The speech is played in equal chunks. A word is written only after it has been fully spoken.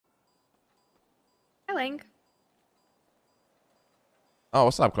Lang. Oh,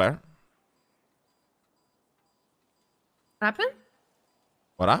 what's up, Claire? What happened?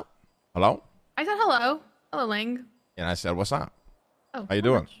 What up? Hello? I said hello. Hello, Lang. And I said, what's up? Oh, How you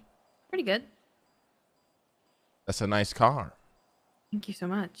doing? much. Pretty good. That's a nice car. Thank you so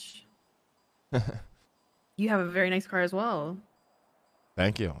much. You have a very nice car as well.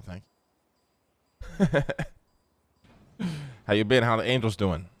 Thank you. Thank you. How you been? How the Angels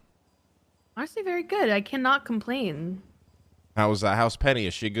doing? Honestly, very good. I cannot complain. How's Penny?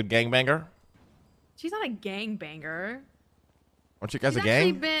 Is she a good gangbanger? She's not a gangbanger. Aren't you guys She's a gang?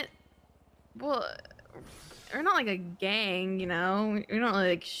 actually been, well, we're not like a gang, you know. We don't really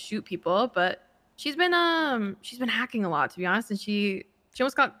like shoot people, but she's been hacking a lot, to be honest. And she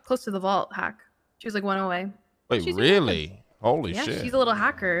almost got close to the vault hack. She was like one away. Wait, She's doing good. really? Holy Yeah, shit. she's a little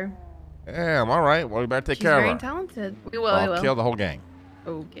hacker. Damn, all right. Well, we better take She's care of very her. talented. We will. I'll We will. kill the whole gang.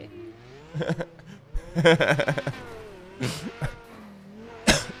 Okay.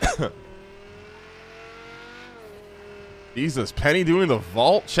 Jesus, Penny doing the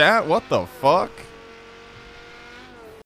vault chat? What the fuck?